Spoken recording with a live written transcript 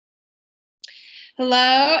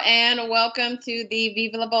Hello and welcome to the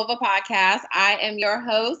Viva la Vulva podcast. I am your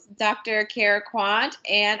host, Dr. Kara Quant,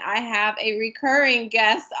 and I have a recurring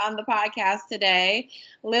guest on the podcast today,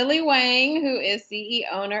 Lily Wang, who is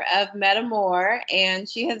CEOwner of MedAmour, and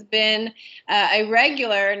she has been a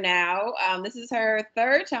regular now. This is her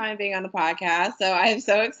third time being on the podcast, so I am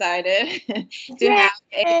so excited to have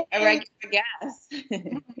a regular guest.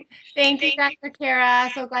 Thank you, Dr.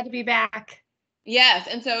 Kara. So glad to be back. Yes,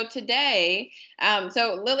 and so today,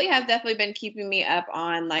 so Lily has definitely been keeping me up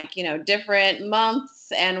on different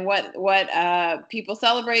months and what people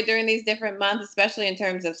celebrate during these different months, especially in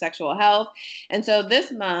terms of sexual health. And so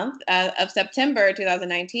this month of September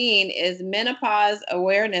 2019 is Menopause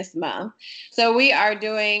Awareness Month. So we are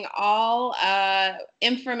doing all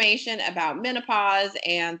information about menopause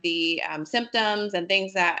and the symptoms and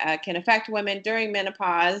things that can affect women during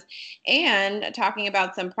menopause, and talking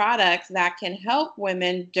about some products that can help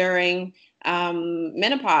women during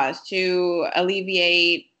menopause to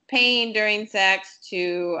alleviate pain during sex,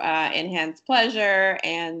 to enhance pleasure,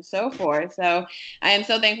 and so forth. So I am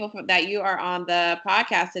so thankful that you are on the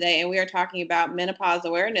podcast today, and we are talking about Menopause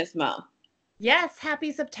Awareness Month. Yes,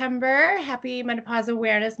 happy September, happy Menopause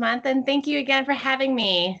Awareness Month, and thank you again for having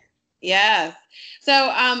me. Yes. So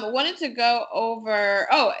wanted to go over,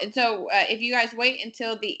 if you guys wait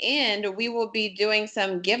until the end, we will be doing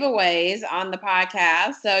some giveaways on the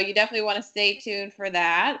podcast. So you definitely want to stay tuned for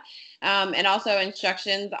that. And also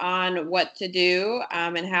instructions on what to do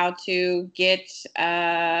and how to get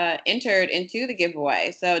entered into the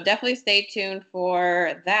giveaway. So definitely stay tuned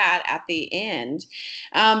for that at the end.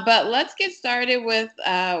 But let's get started with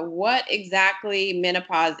what exactly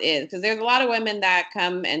menopause is, because there's a lot of women that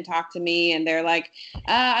come and talk to me and they're like,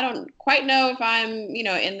 I don't quite know if I'm,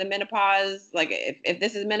 in the menopause, like if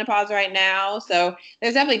this is menopause right now. So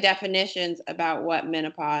there's definitely definitions about what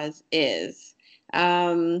menopause is.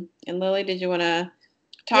 And Lily, did you want to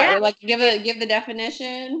talk, give the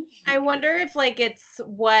definition? I wonder if it's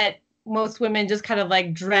what most women just kind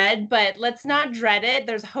of dread, but let's not dread it.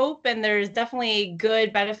 There's hope and there's definitely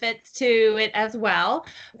good benefits to it as well.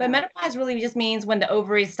 But menopause really just means when the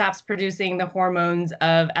ovary stops producing the hormones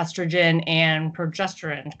of estrogen and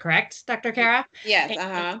progesterone, correct, Dr. Kara? Yes,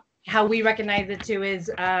 uh-huh. How we recognize it too is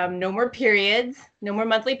no more periods, no more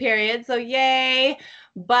monthly periods. So yay.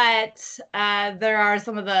 But there are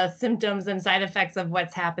some of the symptoms and side effects of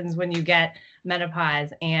what happens when you get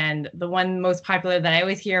menopause. And the one most popular that I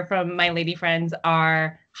always hear from my lady friends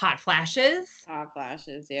are hot flashes. Hot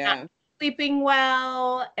flashes, yeah. Not sleeping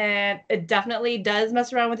well, and it definitely does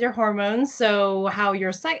mess around with your hormones. So how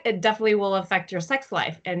it definitely will affect your sex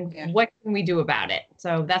life, and what can we do about it?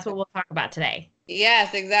 So that's what we'll talk about today.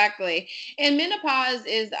 Yes, exactly. And menopause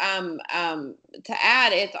is, to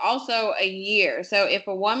add, it's also a year. So if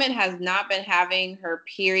a woman has not been having her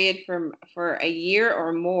period for a year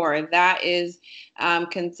or more, that is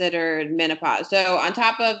considered menopause. So on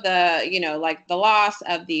top of the, the loss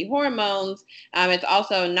of the hormones, it's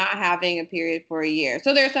also not having a period for a year.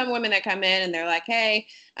 So there are some women that come in and they're like, hey,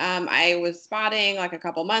 I was spotting like a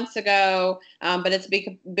couple months ago, but it's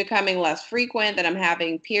becoming less frequent that I'm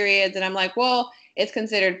having periods. And I'm like, well, it's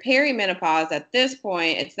considered perimenopause at this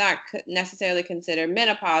point. It's not necessarily considered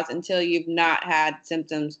menopause until you've not had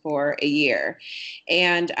symptoms for a year.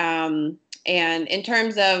 And in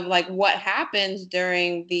terms of what happens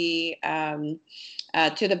during the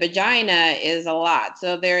to the vagina is a lot.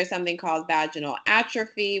 So there is something called vaginal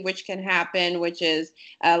atrophy, which can happen, which is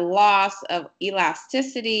a loss of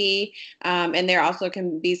elasticity. And there also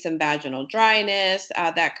can be some vaginal dryness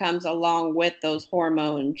that comes along with those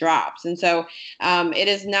hormone drops. And so it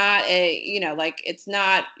is not it's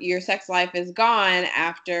not your sex life is gone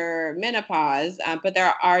after menopause, but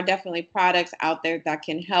there are definitely products out there that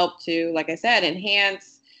can help to, like I said,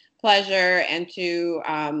 enhance pleasure and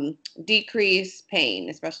to decrease pain,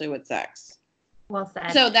 especially with sex. Well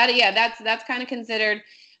said. So that's kind of considered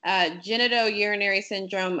genitourinary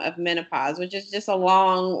syndrome of menopause, which is just a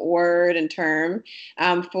long word and term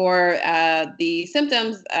for the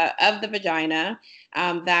symptoms of the vagina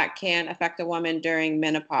that can affect a woman during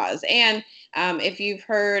menopause. And if you've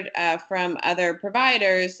heard from other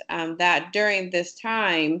providers that during this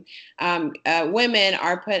time, women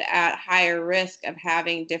are put at higher risk of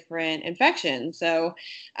having different infections. So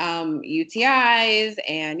UTIs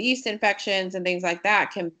and yeast infections and things like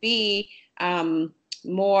that can be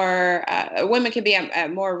women can be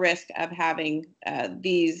at more risk of having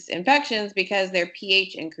these infections because their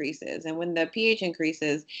pH increases. And when the pH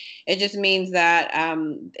increases, it just means that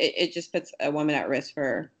it just puts a woman at risk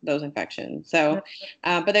for those infections. So,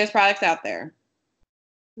 but there's products out there.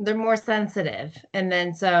 They're more sensitive. And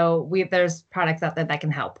then so there's products out there that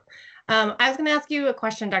can help. I was going to ask you a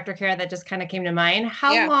question, Dr. Kara, that just kind of came to mind.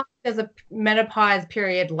 How long does a menopause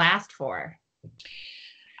period last for?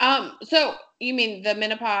 So you mean the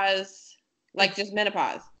menopause, like just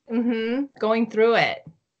menopause? Going through it.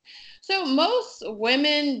 So most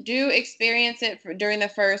women do experience it during the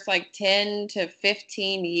first like 10 to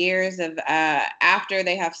 15 years of after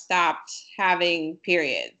they have stopped having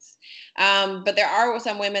periods. But there are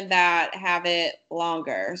some women that have it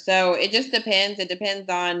longer. So it just depends. It depends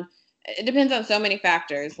on so many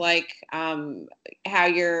factors, like how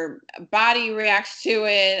your body reacts to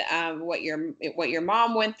it, what your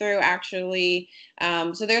mom went through actually.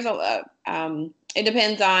 So there's it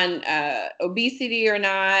depends on obesity or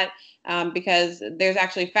not. Because there's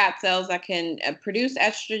actually fat cells that can produce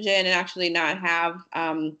estrogen and actually not have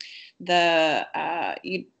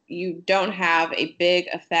you don't have a big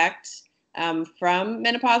effect from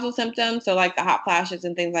menopausal symptoms. So like the hot flashes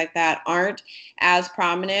and things like that aren't as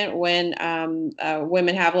prominent when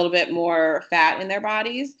women have a little bit more fat in their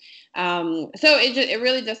bodies. So it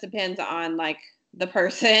really just depends on like the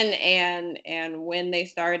person and when they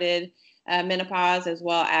started menopause, as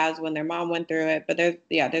well as when their mom went through it. But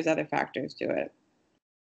there's other factors to it.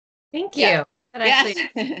 Thank you.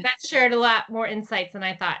 That shared a lot more insights than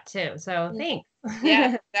I thought too. So thanks.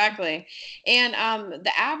 Yeah, exactly. And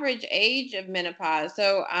the average age of menopause.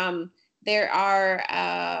 So there are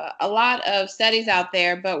a lot of studies out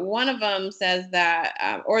there, but one of them says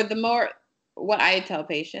that, what I tell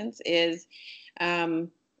patients is the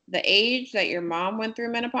age that your mom went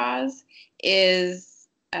through menopause is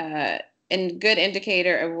a good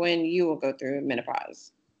indicator of when you will go through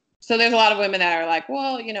menopause. So there's a lot of women that are like,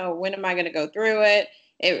 well, when am I going to go through it?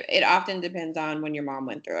 It often depends on when your mom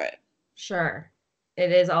went through it. Sure.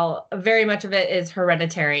 It is very much of it is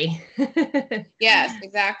hereditary. Yes,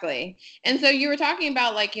 exactly. And so you were talking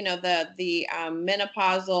about like, the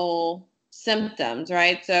menopausal symptoms,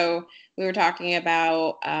 right? So we were talking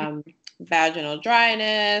about vaginal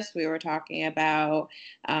dryness. We were talking about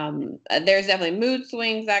there's definitely mood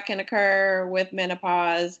swings that can occur with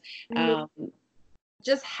menopause.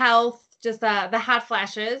 Just health, just the hot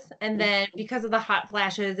flashes. And then because of the hot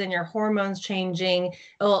flashes and your hormones changing,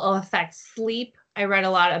 it'll affect sleep. I read a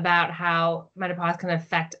lot about how menopause can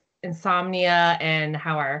affect insomnia and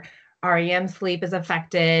how our REM sleep is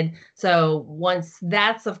affected. So once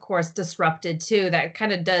that's, of course, disrupted too, that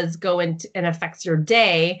kind of does go into and affects your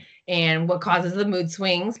day and what causes the mood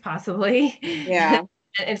swings, possibly. Yeah.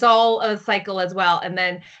 It's all a cycle as well. And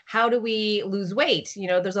then how do we lose weight?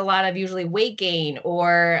 There's a lot of usually weight gain,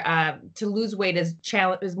 or to lose weight is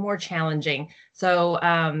more challenging.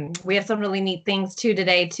 So we have some really neat things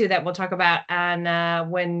today that we'll talk about on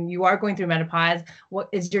when you are going through menopause. What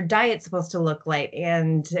is your diet supposed to look like?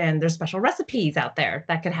 And there's special recipes out there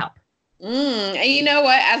that could help. And you know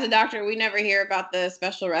what? As a doctor, we never hear about the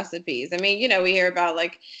special recipes. I mean, we hear about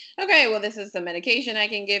like, okay, well, this is some medication I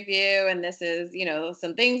can give you, and this is,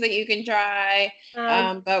 some things that you can try.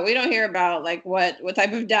 But we don't hear about like what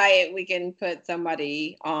type of diet we can put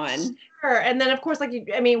somebody on. Sure. And then, of course, what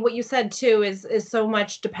you said too is so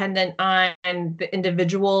much dependent on the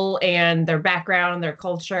individual and their background, their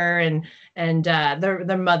culture, and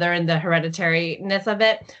their mother and the hereditariness of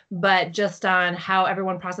it. But just on how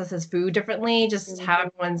everyone processes food differently, just how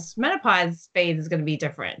everyone's menopause phase is going to be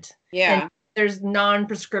different. Yeah. And there's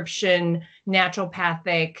non-prescription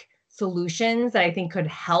naturopathic solutions that I think could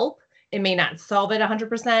help. It may not solve it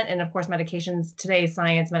 100%. And of course, today's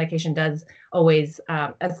science medication does always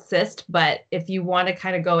assist. But if you want to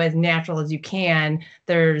kind of go as natural as you can,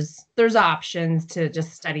 there's options to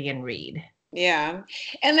just study and read. Yeah.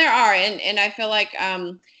 And there are. And I feel like,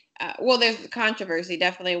 there's controversy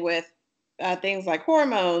definitely with things like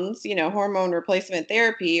hormones, hormone replacement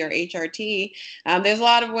therapy or HRT. There's a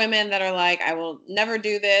lot of women that are like, I will never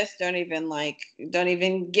do this. Don't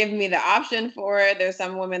even give me the option for it. There's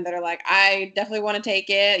some women that are like, I definitely want to take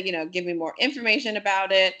it, give me more information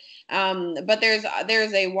about it. But there's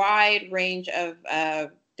a wide range of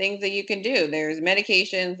things that you can do. There's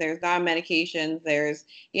medications, there's non-medications, there's,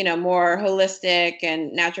 more holistic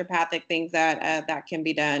and naturopathic things that can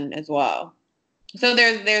be done as well. So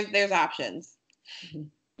there's options.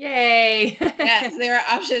 Yay. Yes, there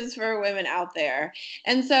are options for women out there.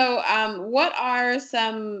 And so what are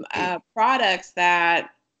some products that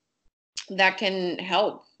can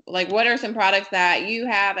help? Like, what are some products that you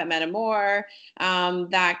have at MedAmour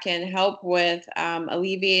that can help with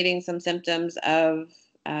alleviating some symptoms of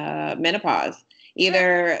menopause?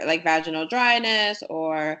 Either like vaginal dryness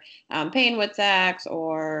or pain with sex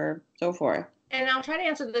or so forth. And I'll try to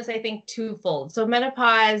answer this, I think, twofold. So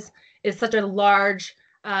menopause is such a large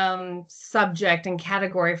subject and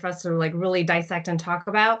category for us to like really dissect and talk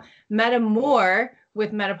about. MedAmour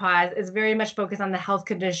with menopause is very much focused on the health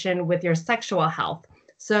condition with your sexual health.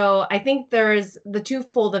 So I think there's the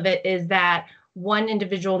twofold of it is that one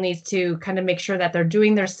individual needs to kind of make sure that they're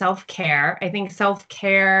doing their self-care. I think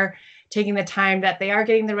self-care, taking the time that they are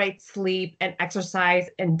getting the right sleep and exercise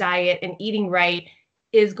and diet and eating right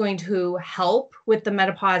is going to help with the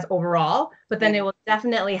menopause overall, but then it will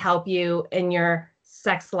definitely help you in your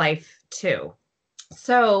sex life too.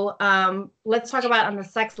 So let's talk about on the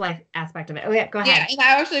sex life aspect of it. Oh yeah, go ahead. Yeah, and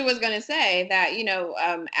I actually was going to say that,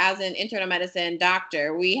 as an internal medicine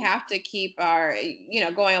doctor, we have to keep our,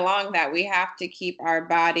 going along that we have to keep our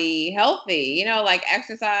body healthy, like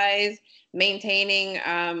exercise, maintaining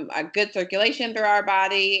a good circulation through our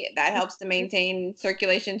body. That helps to maintain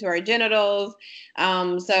circulation to our genitals.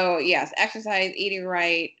 So yes, exercise, eating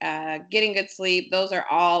right, getting good sleep, those are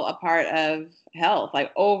all a part of health,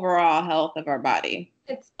 like overall health of our body.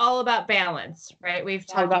 It's all about balance, right? We've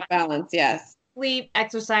All talked about balance, yes. sleep,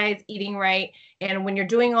 exercise, eating right. And when you're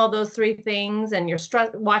doing all those three things and you're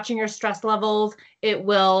watching your stress levels, it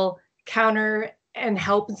will counter and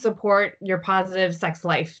help and support your positive sex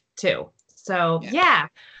life too. So yeah.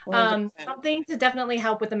 Something to definitely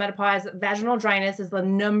help with the menopause. Vaginal dryness is the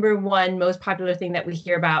number one most popular thing that we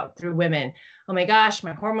hear about through women. Oh my gosh,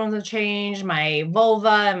 my hormones have changed, my vulva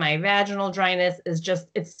and my vaginal dryness is just,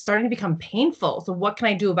 it's starting to become painful. So what can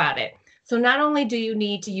I do about it? So not only do you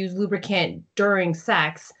need to use lubricant during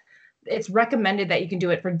sex, it's recommended that you can do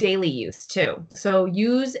it for daily use too. So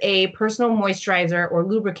use a personal moisturizer or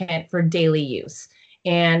lubricant for daily use.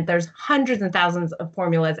 And there's hundreds and thousands of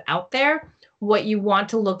formulas out there. What you want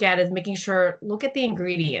to look at is making sure, look at the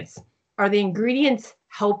ingredients. Are the ingredients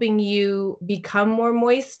helping you become more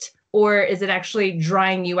moist, or is it actually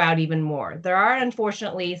drying you out even more? There are,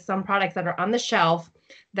 unfortunately, some products that are on the shelf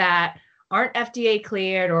that aren't FDA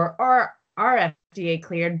cleared or are FDA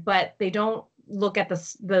cleared, but they don't look at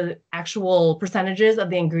the actual percentages of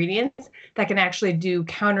the ingredients that can actually do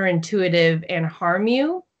counterintuitive and harm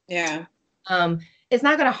you. Yeah. It's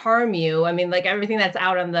not going to harm you. I mean, like everything that's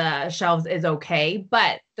out on the shelves is okay,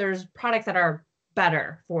 but there's products that are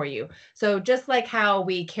better for you. So just like how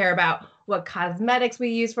we care about what cosmetics we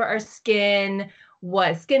use for our skin,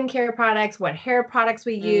 what skincare products, what hair products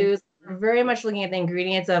we use, we're very much looking at the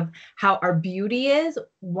ingredients of how our beauty is.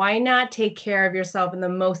 Why not take care of yourself in the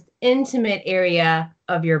most intimate area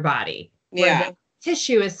of your body? Yeah. Where the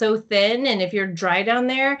tissue is so thin, and if you're dry down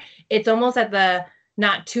there, it's almost at the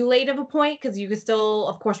not too late of a point because you can still,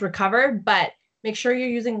 of course, recover, but make sure you're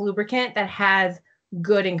using lubricant that has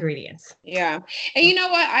good ingredients. Yeah. And you know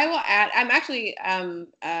what? I will add, I'm actually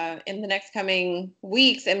in the next coming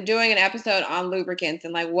weeks, I'm doing an episode on lubricants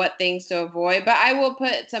and like what things to avoid, but I will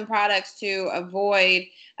put some products to avoid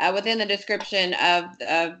within the description of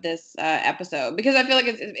this episode, because I feel like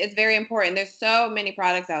it's very important. There's so many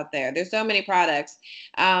products out there. There's so many products.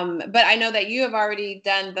 But I know that you have already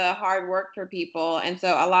done the hard work for people. And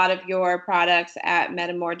so a lot of your products at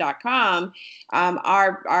medamour.com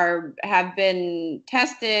have been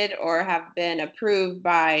tested or have been approved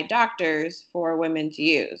by doctors for women to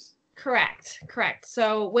use. Correct.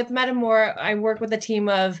 So with MedAmour, I work with a team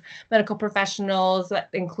of medical professionals that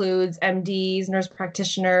includes MDs, nurse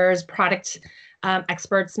practitioners, product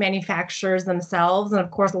experts, manufacturers themselves, and of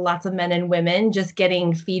course, lots of men and women just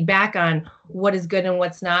getting feedback on what is good and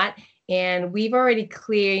what's not. And we've already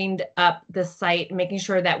cleaned up the site, making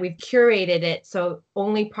sure that we've curated it so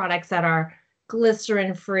only products that are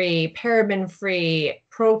glycerin-free, paraben-free,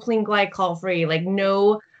 propylene glycol-free, like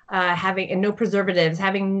no preservatives,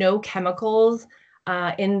 having no chemicals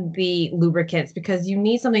in the lubricants, because you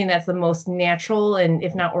need something that's the most natural and,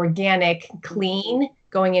 if not organic, clean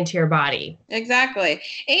going into your body. Exactly.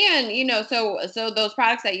 And, so those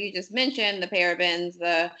products that you just mentioned, the parabens,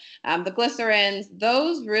 the glycerins,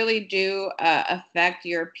 those really do affect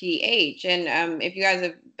your pH. And if you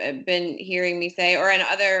guys have been hearing me say, or in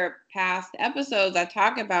other past episodes, I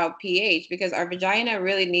talk about pH, because our vagina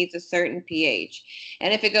really needs a certain pH.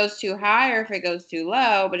 And if it goes too high or if it goes too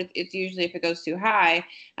low, but it's usually if it goes too high,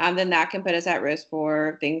 then that can put us at risk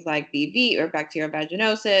for things like BV or bacterial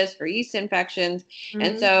vaginosis, for yeast infections. Mm-hmm.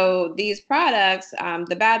 And so these products,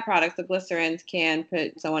 the bad products, the glycerins, can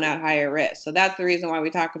put someone at higher risk. So that's the reason why we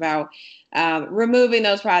talk about removing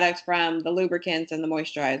those products from the lubricants and the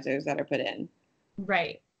moisturizers that are put in.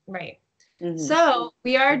 Right. So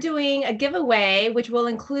we are doing a giveaway, which will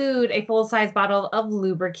include a full-size bottle of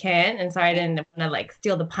lubricant. And sorry, I didn't want to like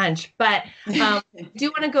steal the punch, but do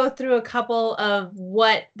want to go through a couple of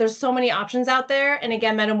there's so many options out there. And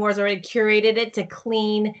again, MedAmour's already curated it to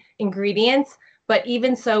clean ingredients. But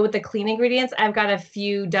even so, with the clean ingredients, I've got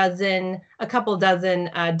a couple dozen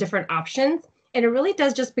different options. And it really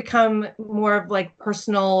does just become more of like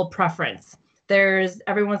personal preference.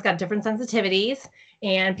 Everyone's got different sensitivities,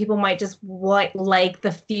 and people might just like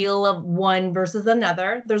the feel of one versus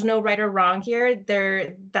another. There's no right or wrong here.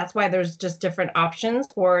 That's why there's just different options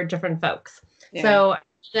for different folks. Yeah. So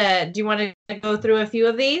do you want to go through a few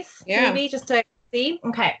of these? Yeah. Maybe just to see?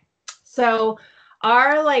 Okay. So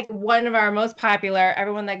one of our most popular,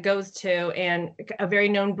 everyone that goes to, and a very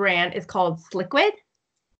known brand is called Sliquid.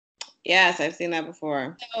 Yes, I've seen that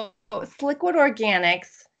before. So Sliquid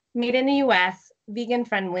Organics, made in the US, vegan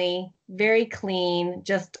friendly, very clean,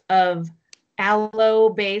 just of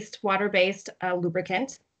aloe-based, water-based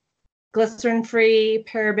lubricant. Glycerin-free,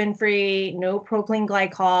 paraben-free, no propylene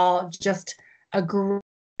glycol, just a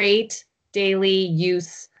great daily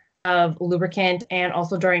use of lubricant, and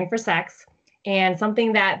also during for sex. And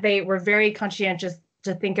something that they were very conscientious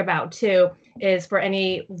to think about too is for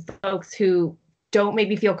any folks who don't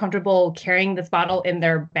maybe feel comfortable carrying this bottle in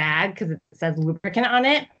their bag because it says lubricant on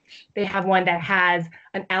it. They have one that has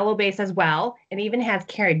an aloe base as well, and even has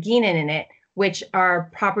carrageenan in it, which are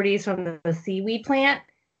properties from the seaweed plant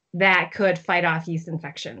that could fight off yeast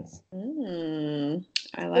infections.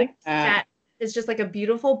 I like that. That is just like a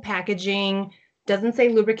beautiful packaging. Doesn't say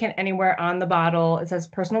lubricant anywhere on the bottle. It says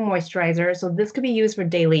personal moisturizer. So this could be used for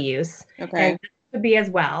daily use. Okay. And this could be as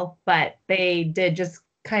well, but they did just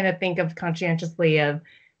kind of think of conscientiously of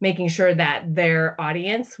making sure that their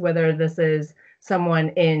audience, whether this is someone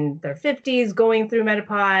in their 50s going through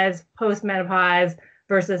menopause, post-menopause,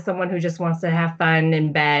 versus someone who just wants to have fun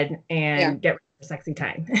in bed and get ready for sexy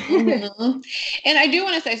time. And I do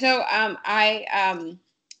want to say, so I've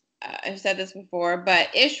said this before,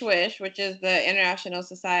 but ISHWISH, which is the International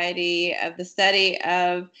Society of the Study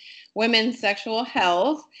of Women's Sexual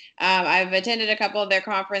Health. I've attended a couple of their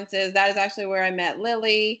conferences. That is actually where I met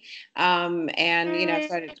Lily, and I've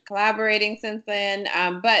started collaborating since then.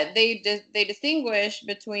 But they distinguish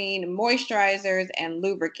between moisturizers and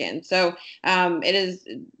lubricants. So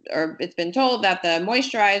it's been told that the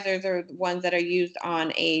moisturizers are the ones that are used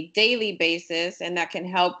on a daily basis, and that can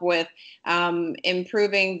help with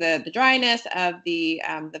improving the dryness of the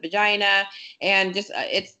vagina, and just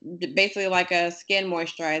it's basically like a skin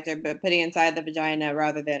moisturizer, but putting inside the vagina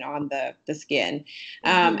rather than on the skin.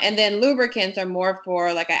 And then lubricants are more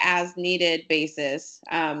for like a as needed basis,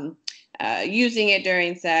 using it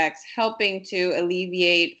during sex, helping to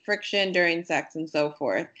alleviate friction during sex, and so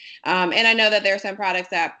forth. And I know that there are some products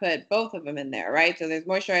that put both of them in there, right? So there's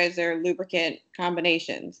moisturizer, lubricant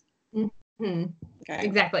combinations. Okay.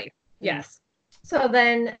 Exactly. Yes. So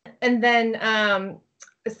then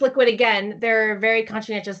Sliquid, again, they're very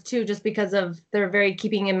conscientious too, just because they're very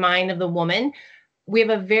keeping in mind of the woman. We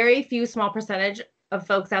have a very few small percentage of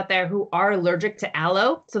folks out there who are allergic to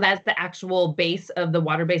aloe. So that's the actual base of the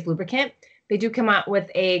water-based lubricant. They do come out with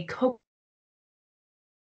a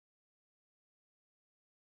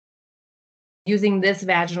using this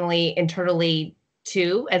vaginally, internally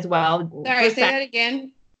too, as well. Sorry, say that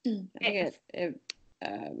again. I think it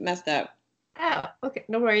messed up. Oh, okay.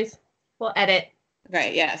 No worries. We'll edit.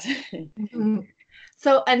 Right, yes.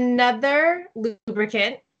 So another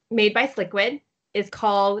lubricant made by Sliquid is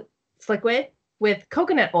called Sliquid with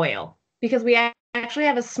coconut oil, because we actually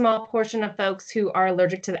have a small portion of folks who are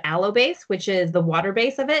allergic to the aloe base, which is the water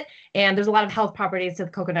base of it. And there's a lot of health properties to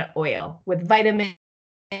the coconut oil with vitamins,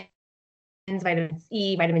 vitamin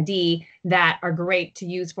E, vitamin D, that are great to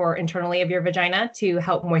use for internally of your vagina to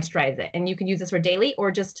help moisturize it. And you can use this for daily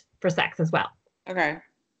or just for sex as well. Okay.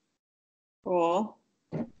 Cool.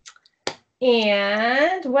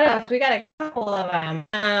 And what else? We got a couple of them.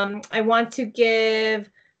 I want to give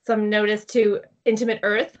some notice to Intimate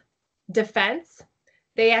Earth Defense.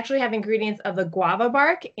 They actually have ingredients of the guava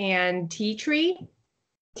bark and tea tree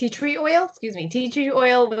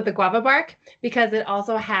oil with the guava bark, because it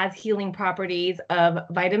also has healing properties of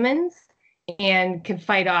vitamins and can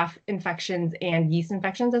fight off infections and yeast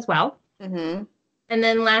infections as well. And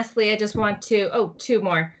then lastly, I just want to, two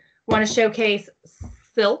more. Want to showcase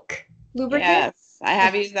Silk lubricant. Yes, I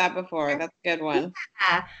have used that before. That's a good one.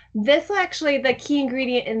 Yeah. This actually, the key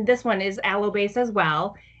ingredient in this one is aloe base as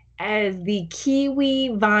well as the kiwi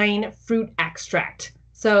vine fruit extract.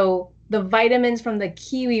 So the vitamins from the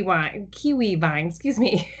kiwi vine,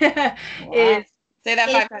 is Say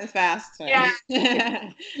that 5 times fast. Sorry.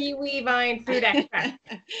 Yeah. Kiwi vine fruit extract.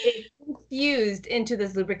 It's infused into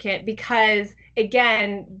this lubricant because,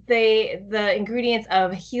 again, the ingredients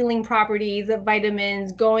of healing properties, of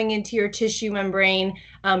vitamins going into your tissue membrane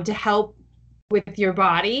to help with your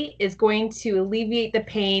body is going to alleviate the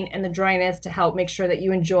pain and the dryness to help make sure that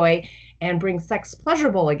you enjoy and bring sex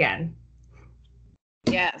pleasurable again.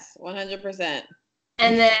 Yes, 100%.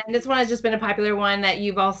 And then this one has just been a popular one that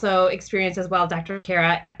you've also experienced as well, Dr.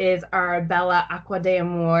 Kara, is our Bella Aqua de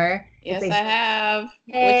Amor. Yes, I have.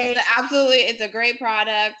 Which is absolutely, it's a great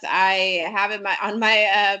product. I have it on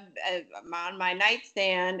my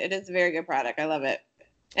nightstand. It is a very good product. I love it.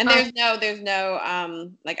 And there's no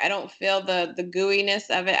like I don't feel the gooiness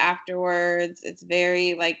of it afterwards. It's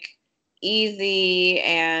very like easy,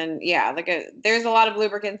 and yeah, there's a lot of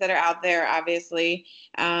lubricants that are out there, obviously,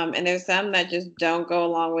 and there's some that just don't go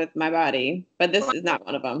along with my body, but this is not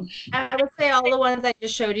one of them. I would say all the ones I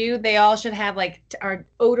just showed you, they all should have like are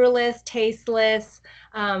odorless, tasteless,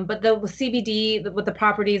 but the CBD with the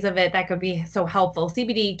properties of it that could be so helpful.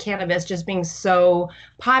 CBD cannabis just being so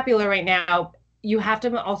popular right now. You have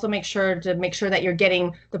to also make sure that you're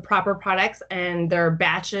getting the proper products and their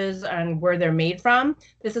batches and where they're made from.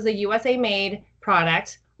 This is a USA made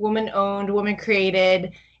product, woman owned, woman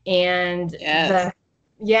created, and yes.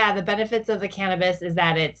 the benefits of the cannabis is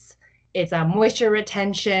that it's a moisture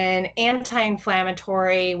retention,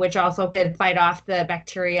 anti-inflammatory, which also could fight off the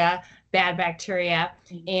bad bacteria,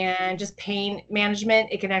 and just pain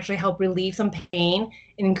management. It can actually help relieve some pain.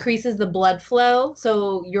 It increases the blood flow,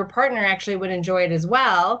 so your partner actually would enjoy it as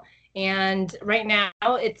well. And right now,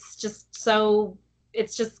 it's just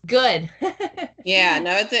good. Yeah,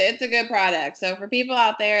 no, it's a good product. So for people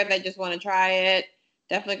out there that just want to try it,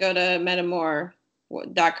 definitely go to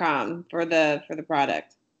MedAmour.com for the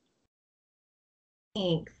product.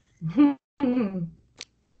 Thanks.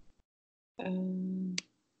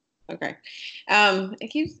 Okay.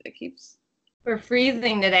 It keeps. We're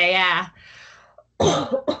freezing today, yeah.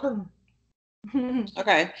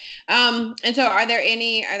 Okay. And so are there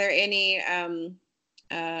any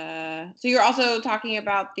so you're also talking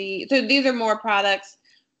about so these are more products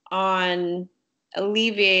on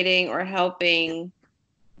alleviating or helping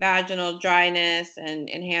vaginal dryness and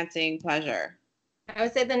enhancing pleasure. I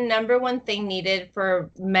would say the number one thing needed for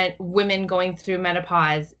women going through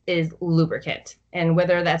menopause is lubricant, and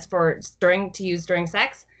whether that's to use during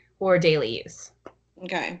sex or daily use.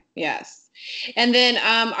 Okay. Yes. And then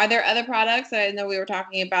are there other products? I know we were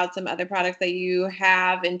talking about some other products that you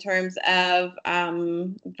have in terms of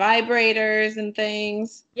vibrators and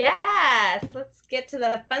things. Yes. Let's get to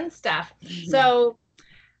the fun stuff. So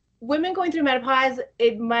women going through menopause,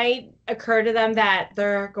 it might occur to them that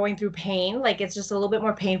they're going through pain, like it's just a little bit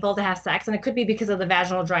more painful to have sex, and it could be because of the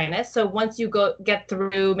vaginal dryness. So once you get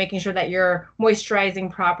through making sure that you're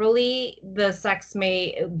moisturizing properly, the sex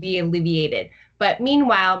may be alleviated. But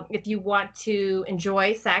meanwhile, if you want to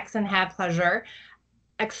enjoy sex and have pleasure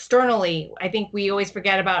externally, I think we always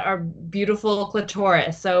forget about our beautiful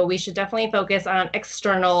clitoris. So we should definitely focus on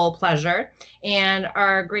external pleasure. And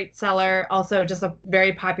our great seller, also just a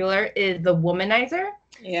very popular, is the Womanizer.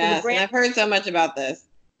 Yes, and I've heard so much about this.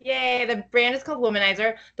 Yay, the brand is called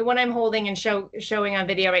Womanizer. The one I'm holding and showing on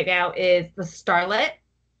video right now is the Starlet.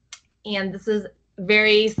 And this is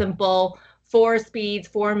very simple, 4 speeds,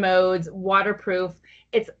 4 modes, waterproof.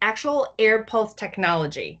 It's actual air pulse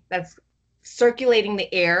technology that's circulating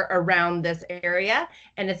the air around this area,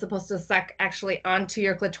 and it's supposed to suck actually onto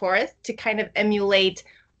your clitoris to kind of emulate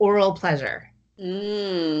oral pleasure.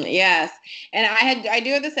 Yes, and I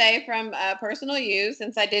do have to say from personal use,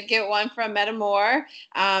 since I did get one from MedAmour,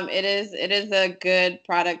 it is a good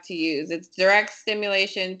product to use. It's direct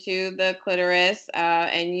stimulation to the clitoris,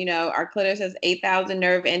 and our clitoris has 8,000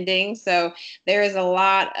 nerve endings, so there is a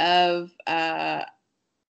lot of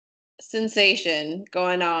sensation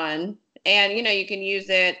going on. And, you can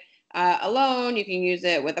use it alone. You can use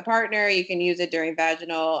it with a partner. You can use it during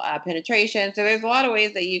vaginal penetration. So there's a lot of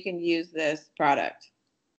ways that you can use this product.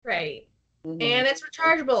 Right. Mm-hmm. And it's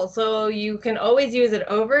rechargeable. So you can always use it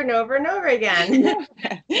over and over and over again.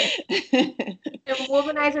 And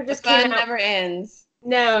Womanizer just came out. Never ends.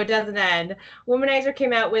 No, it doesn't end. Womanizer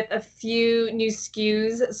came out with a few new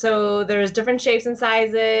SKUs. So there's different shapes and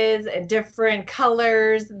sizes and different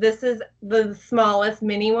colors. This is the smallest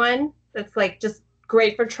mini one. That's like just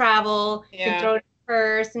great for travel. Yeah. You can throw it in your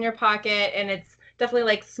purse, in your pocket, and it's definitely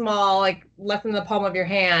like small, like less than the palm of your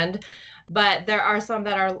hand. But there are some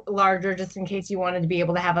that are larger just in case you wanted to be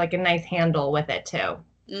able to have like a nice handle with it too.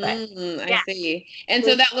 But I yeah, see. And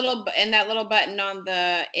so that little button on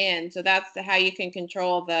the end, so that's how you can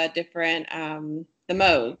control the different the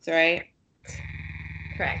modes, right?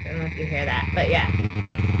 correct. I don't know if you hear that, but yeah,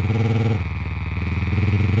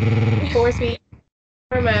 4 speed,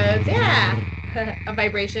 4 modes, yeah, a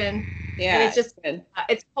vibration, and Yeah, it's just good.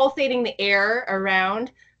 it's pulsating the air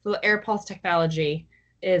around. So the air pulse technology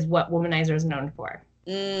is what Womanizer is known for.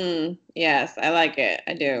 Yes, I like it.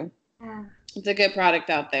 I do. Yeah. It's a good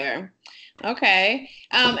product out there. Okay.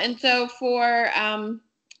 And so for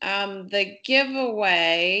the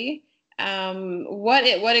giveaway,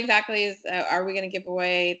 what exactly is are we going to give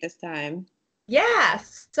away this time? Yeah.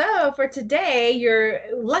 So for today, your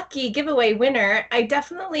lucky giveaway winner, I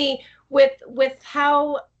definitely with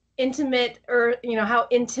how intimate or how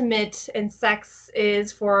intimate and sex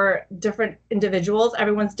is for different individuals.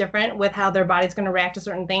 Everyone's different with how their body's going to react to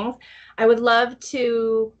certain things. I would love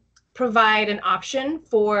to provide an option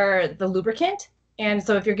for the lubricant. And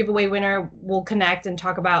so if your giveaway winner will connect and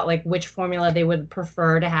talk about like which formula they would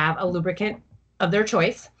prefer to have a lubricant of their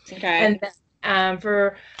choice. Okay. And then,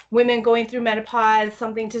 for women going through menopause,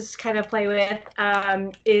 something to kind of play with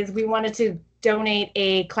is we wanted to donate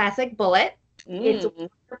a Classique bullet. It's Mm.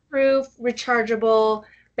 waterproof, rechargeable,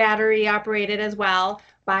 battery operated as well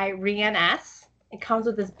by Rianne. It comes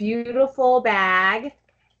with this beautiful bag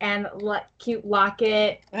and cute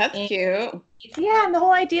locket. That's And cute. yeah, and the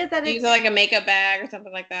whole idea is that Use it's it like a makeup bag or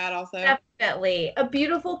something like that also. definitely a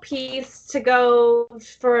beautiful piece to go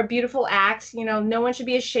for a beautiful act. No one should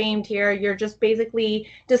be ashamed here. You're just basically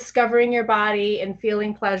discovering your body and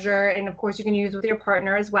feeling pleasure. And of course, you can use with your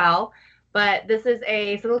partner as well. But this is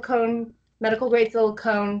a silicone, medical grade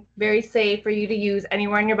silicone, very safe for you to use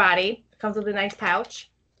anywhere in your body. Comes with a nice pouch.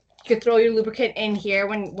 You could throw your lubricant in here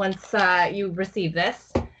once you receive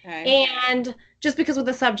this. Okay. And just because of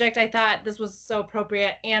the subject, I thought this was so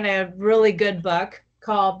appropriate and a really good book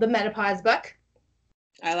called The Menopause Book.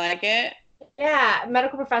 I like it. Yeah,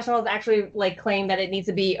 medical professionals actually like claim that it needs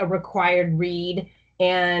to be a required read,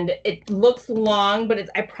 and it looks long, but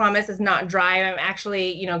I promise it's not dry. I'm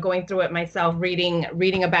actually, going through it myself,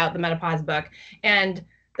 reading about the menopause book, and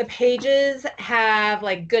the pages have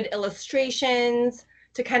like good illustrations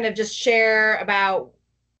to kind of just share about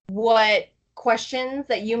what questions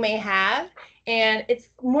that you may have, and it's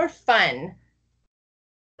more fun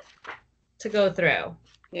to go through.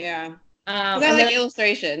 Yeah. Because I And then like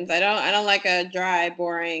illustrations. I don't like a dry,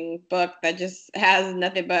 boring book that just has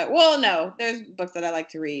nothing but, well, no, there's books that I like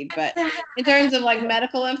to read, but in terms of like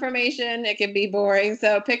medical information, it can be boring.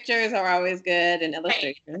 So pictures are always good and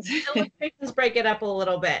illustrations. illustrations break it up a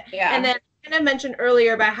little bit. And Yeah. then I kind of mentioned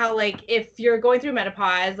earlier about how like if you're going through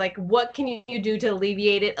menopause, like what can you do to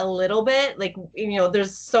alleviate it a little bit? Like,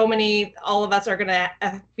 there's so many, all of us are going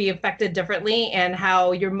to be affected differently, and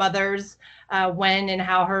how your mother's when and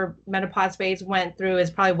how her menopause phase went through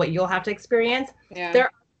is probably what you'll have to experience. Yeah. There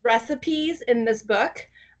are recipes in this book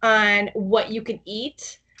on what you can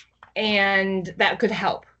eat, and that could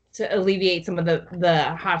help to alleviate some of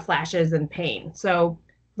the hot flashes and pain. So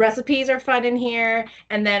recipes are fun in here.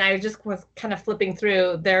 And then I just was kind of flipping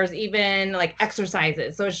through. There's even like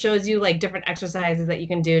exercises. So it shows you like different exercises that you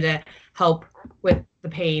can do to help with the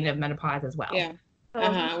pain of menopause as well. Yeah.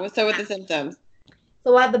 So with the symptoms.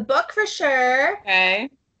 So we'll have the book for sure. Okay.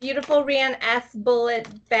 Beautiful Rianne bullet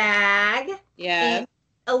bag. Yes. And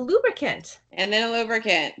a lubricant. And then a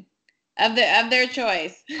lubricant of their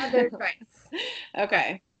choice. Of their choice.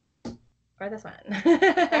 Okay. Or this one.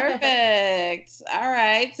 Perfect. All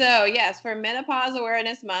right. So yes, for Menopause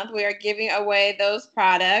Awareness Month, we are giving away those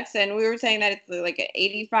products, and we were saying that it's like an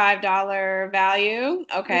 $85 value.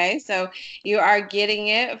 Okay, so you are getting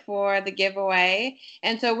it for the giveaway,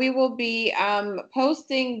 and so we will be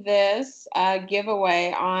posting this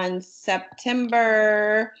giveaway on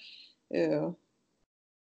September. Ooh,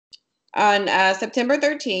 on September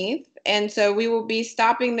 13th. And so we will be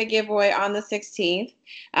stopping the giveaway on the 16th.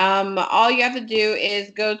 All you have to do is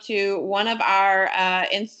go to one of our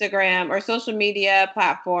Instagram or social media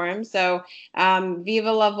platforms. So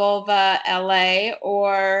Viva La Vulva LA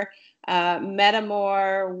or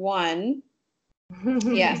MedAmour 1.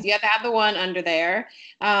 Yes, you have to have the one under there.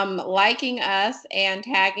 Liking us and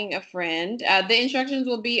tagging a friend. The instructions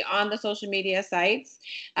will be on the social media sites,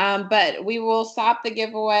 but we will stop the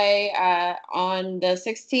giveaway on the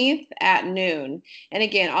 16th at noon. And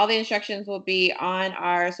again, all the instructions will be on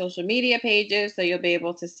our social media pages, so you'll be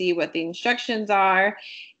able to see what the instructions are.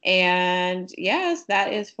 And yes,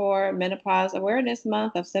 that is for Menopause Awareness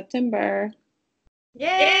Month of September.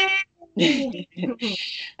 Yay!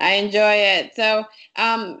 I enjoy it. So,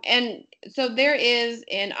 and So there is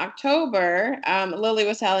in October, Lily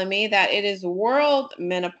was telling me that it is World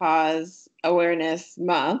Menopause Awareness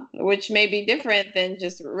Month, which may be different than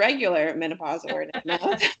just regular Menopause Awareness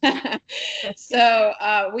Month. So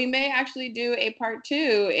we may actually do a part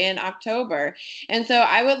 2 in October. And so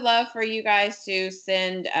I would love for you guys to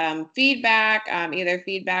send feedback, either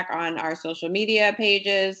feedback on our social media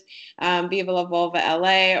pages, Viva La Vulva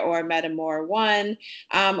LA or MedAmour 1,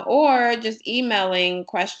 or just emailing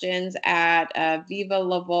questions at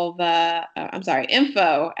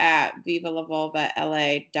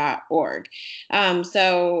info@vivalavulvala.org.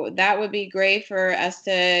 So that would be great for us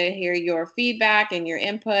to hear your feedback and your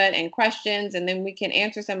input and questions, and then we can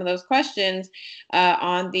answer some of those questions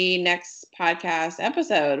on the next podcast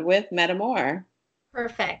episode with MedAmour.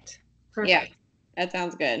 Perfect. Yeah, that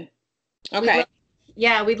sounds good. Okay.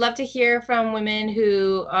 We'd love to hear from women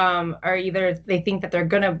who are either they think that they're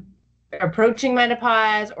gonna approaching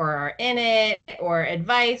menopause or are in it, or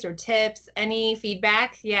advice or tips, any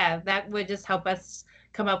feedback. Yeah, that would just help us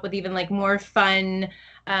come up with even like more fun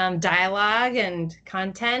dialogue and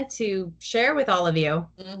content to share with all of you.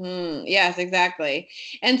 Mm-hmm. Yes, exactly.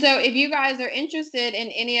 And so if you guys are interested in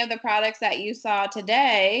any of the products that you saw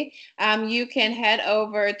today, you can head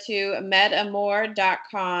over to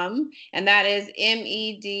medamour.com, and that is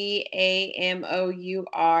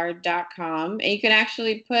medamour.com. And you can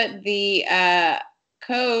actually put the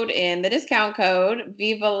code in, the discount code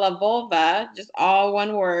Viva La Vulva, just all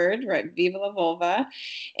one word, right? Viva La Vulva,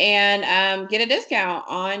 and get a discount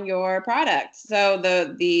on your products. So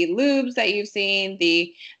the lubes that you've seen,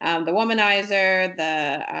 the womanizer,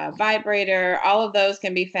 the vibrator, all of those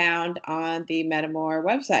can be found on the MedAmour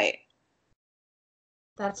website.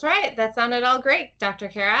 That's right. That sounded all great, Dr.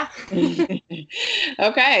 Kara.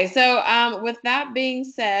 Okay, so with that being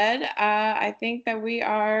said, I think that we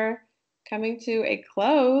are coming to a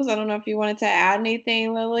close. I don't know if you wanted to add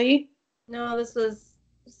anything, Lily. No, this was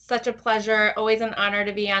such a pleasure. Always an honor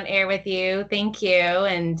to be on air with you. Thank you.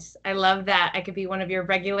 And I love that I could be one of your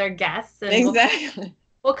regular guests. And exactly.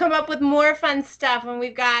 We'll come up with more fun stuff, and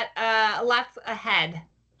we've got lots ahead.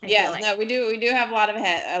 Yes, no, we do have a lot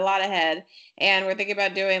ahead, and we're thinking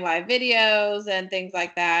about doing live videos and things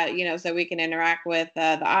like that, so we can interact with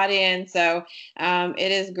the audience. So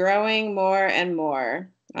it is growing more and more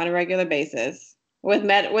on a regular basis with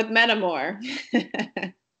MedAmour.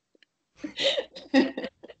 Thank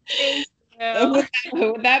you.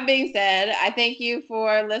 With that being said, I thank you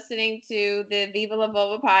for listening to the Viva La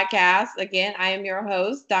Vulva podcast. Again, I am your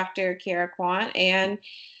host, Dr. Kara Quant, and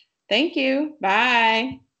thank you.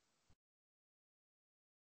 Bye.